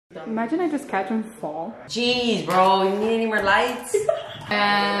Imagine I just catch and fall. Jeez, bro, you need any more lights?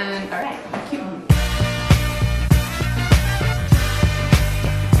 And alright, cute.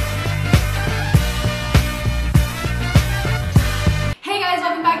 Hey guys,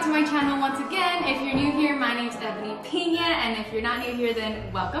 welcome back to my channel once again. If you're new here, my name's Ebonita, and if you're not new here,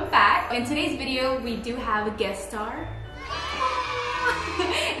 then welcome back. In today's video, we do have a guest star.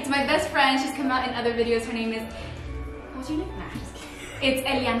 It's my best friend. She's come out in other videos. Her name is, what's your name? Nah, I'm just kidding. It's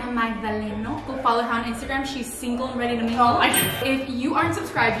Eliana Magdaleno. Go follow her on Instagram. She's single and ready to mingle. Oh, if you aren't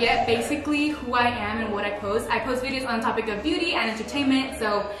subscribed yet, basically who I am and what I post videos on the topic of beauty and entertainment.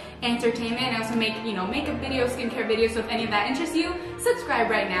 So entertainment, and I also make, you know, makeup videos, skincare videos. So if any of that interests you, subscribe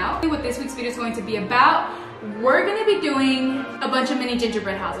right now. What this week's video is going to be about, we're gonna be doing a bunch of mini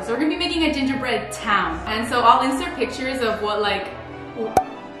gingerbread houses. So we're gonna be making a gingerbread town. And so I'll insert pictures of what like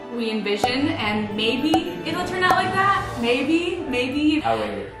we envision, and maybe it'll turn out like that. Maybe. I'll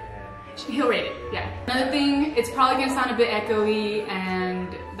rate it. He'll rate it, yeah. Another thing, it's probably gonna sound a bit echoey,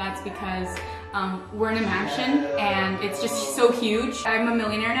 and that's because we're in a mansion and it's just so huge. I'm a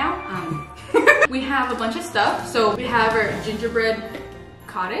millionaire now. We have a bunch of stuff. So we have our gingerbread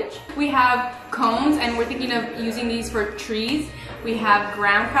cottage. We have cones, and we're thinking of using these for trees. We have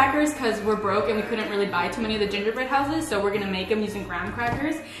graham crackers because we're broke and we couldn't really buy too many of the gingerbread houses, so we're gonna make them using graham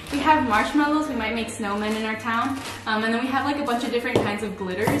crackers. We have marshmallows. We might make snowmen in our town. And then we have like a bunch of different kinds of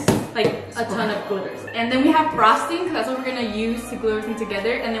glitters, like a ton of glitters. And then we have frosting because that's what we're gonna use to glue everything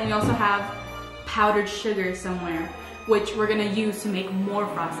together. And then we also have powdered sugar somewhere, which we're gonna use to make more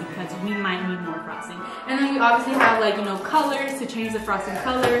frosting because we might need more frosting. And then we obviously have, like, you know, colors to change the frosting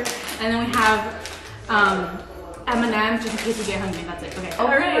color. And then we have M&M's just in case we get hungry. That's it. Okay. All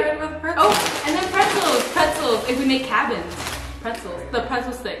right. Oh, and then pretzels. If we make cabins, pretzels. The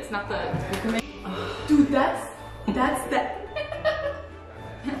pretzel sticks, not the. Dude, that's that.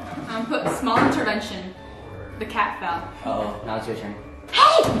 Put small intervention. The cat fell. Uh-oh, now it's your turn.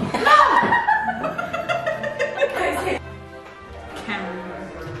 Hey! No! Camera.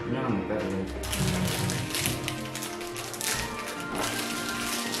 No, my brother.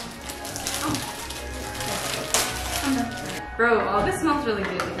 Bro, oh, this smells really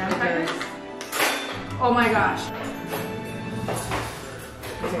good. The graham crackers. Oh my gosh.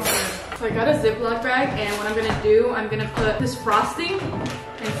 So I got a Ziploc bag, and what I'm gonna do, I'm gonna put this frosting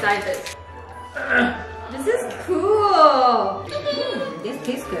inside this. This is cool. This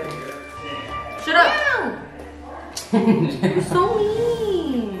tastes good. Shut up. You're so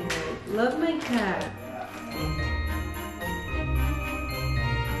mean. Love my cat.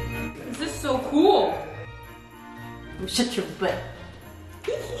 This is so cool. Shut your butt.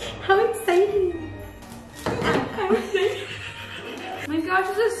 How exciting. Oh my gosh,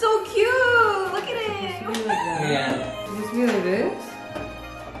 this is so cute. Look at it. Yeah. It must be like this.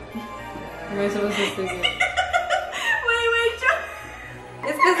 Am I supposed to stick it? Wait, John.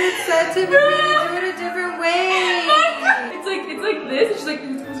 It's because it's such a different, do it a different way. It's like this. It's like,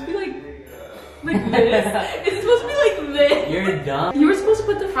 it's supposed to be like this. It's supposed to be like this. You're dumb. You were supposed to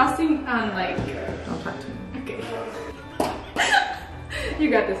put the frosting on like. Don't talk to me. Okay. You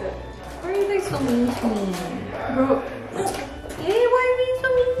got this. Why are you guys so mean to me? Bro. Hey, why are you so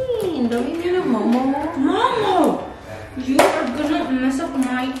mean? Don't you mean a Momo? Momo! You are gonna mess up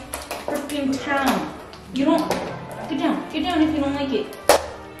my freaking town. You don't. Get down if you don't like it.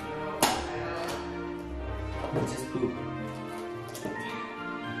 It's just poop.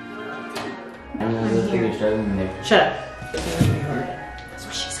 I don't know, those things are struggling there. Shut up. That's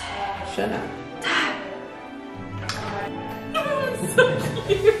what she said. Shut up. So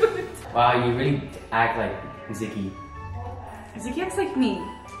cute. Wow, you really act like Ziki. Ziki acts like me.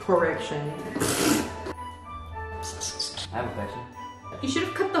 Correction. I have a question. You should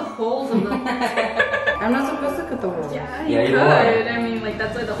have cut the holes in the. I'm not supposed to cut the holes. Yeah, Yeah, you you could. are. I mean, like,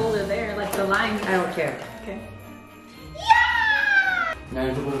 that's why the holes are there, like the lines. I don't care. Okay. No,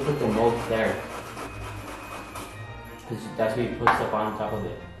 you're supposed to put the mold there. Because that's what you put stuff on top of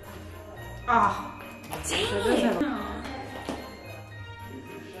it. Ah. Dang it.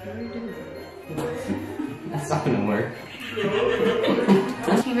 That's not gonna work.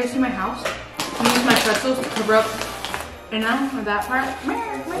 Can you guys see my house? I'm gonna use my pretzels to cover up, you know, that part.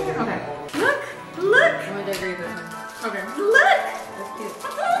 Okay. Look! I'm gonna decorate this one. Okay. Look! That's cute.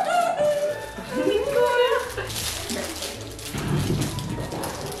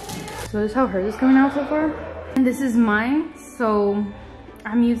 So this is how hers is coming out so far. And this is mine. So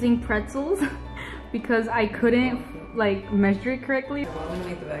I'm using pretzels because I couldn't like measure it correctly. I'm gonna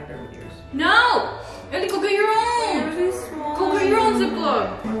make the background with yours. No! Ellie, go get your own! Really small. Go get your own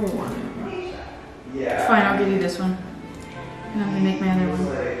Ziploc! Oh. Fine, I'll give you this one. And I'm gonna make my other one.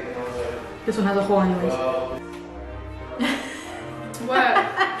 This one has a hole anyways. What?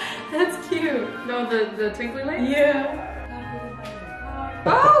 That's cute. No, the twinkly light? Yeah.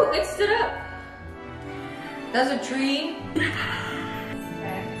 Oh, it stood up. That's a tree.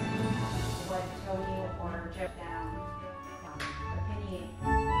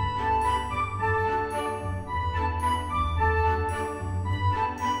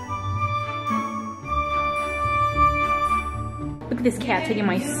 Look at this cat taking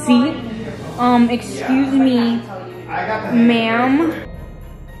my seat. Excuse me, ma'am.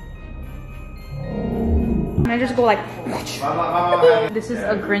 Can I just go like, this is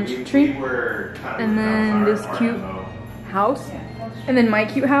a Grinch tree. And then this cute house. And then my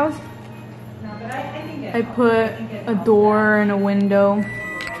cute house. I put a door and a window.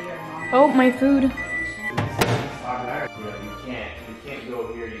 Oh, my food. You can't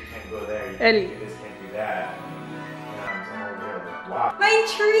go here, you can't go there, Eddie. you just can't do that. Wow. My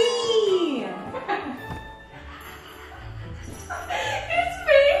tree.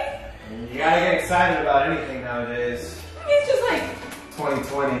 You gotta get excited about anything nowadays. He's just like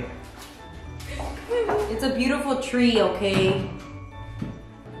 2020. It's a beautiful tree, okay?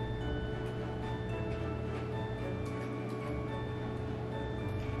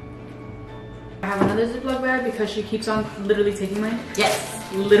 I have another Ziploc bag because she keeps on literally taking mine.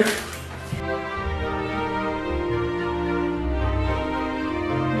 Yes. Literally.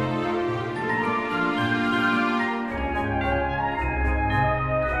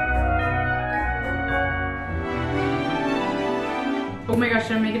 Oh my gosh,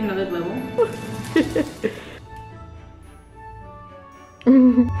 should I make it another level?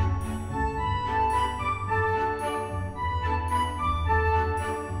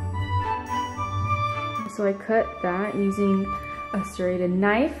 So I cut that using a serrated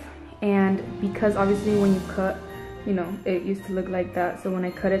knife, and because obviously when you cut, you know, it used to look like that, so when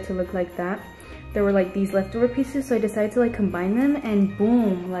I cut it to look like that, there were like these leftover pieces, so I decided to like combine them, and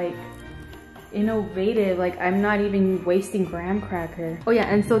boom, like innovative. Like I'm not even wasting graham cracker. Oh yeah,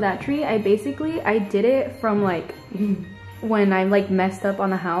 and so that tree, I did it from like when I like messed up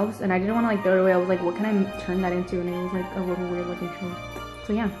on the house and I didn't want to like throw it away. I was like, what can I turn that into? And it was like a little weird looking tree.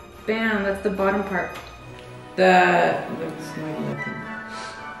 So yeah. Bam, that's the bottom part. That looks like nothing.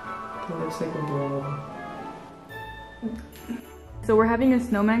 That looks like a blob. So we're having a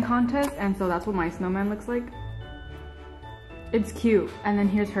snowman contest, and so that's what my snowman looks like. It's cute. And then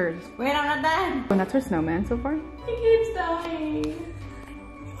here's hers. Wait, I'm not done. And that's her snowman so far. He keeps dying.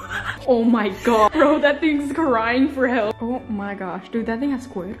 Oh my god. Bro, that thing's crying for help. Oh my gosh. Dude, that thing has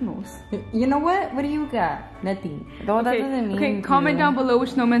cuernos. You know what? What do you got? Nothing. Though that doesn't mean okay, comment down below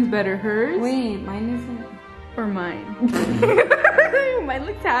which snowman's better. Hers? Wait, mine isn't. Or mine? Mine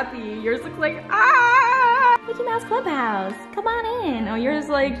looks happy. Yours looks like, ah! Mickey Mouse Clubhouse. Come on in. Oh, yours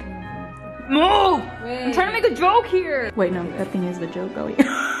like, move! Wait. I'm trying to make a joke here. Wait, no, that thing is the joke, Ellie.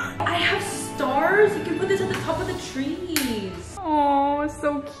 I have stars. You can put this at the top of the trees. Oh,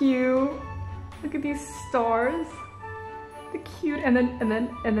 so cute. Look at these stars. The cute, and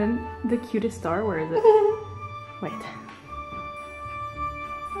then the cutest star. Where is it? Wait.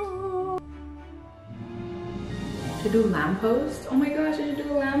 Oh. Should do a lamppost? Oh my gosh, I should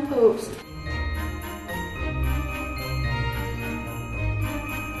do a lamppost.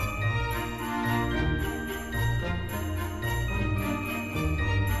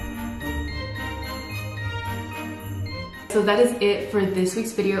 So that is it for this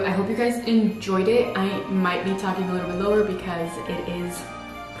week's video. I hope you guys enjoyed it. I might be talking a little bit lower because it is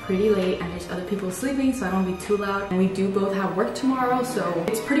pretty late and there's other people sleeping, so I don't want to be too loud. And we do both have work tomorrow, so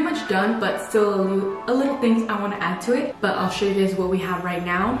it's pretty much done, but still a little things I want to add to it. But I'll show you guys what we have right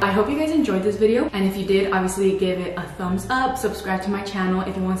now. I hope you guys enjoyed this video, and if you did, obviously give it a thumbs up, subscribe to my channel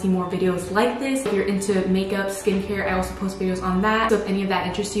if you want to see more videos like this. If you're into makeup, skincare, I also post videos on that. So if any of that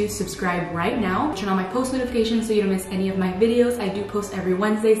interests you, subscribe right now. Turn on my post notifications so you don't miss any of my videos. I do post every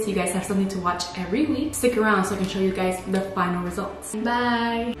Wednesday, so you guys have something to watch every week. Stick around so I can show you guys the final results.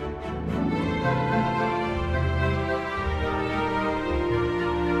 Bye!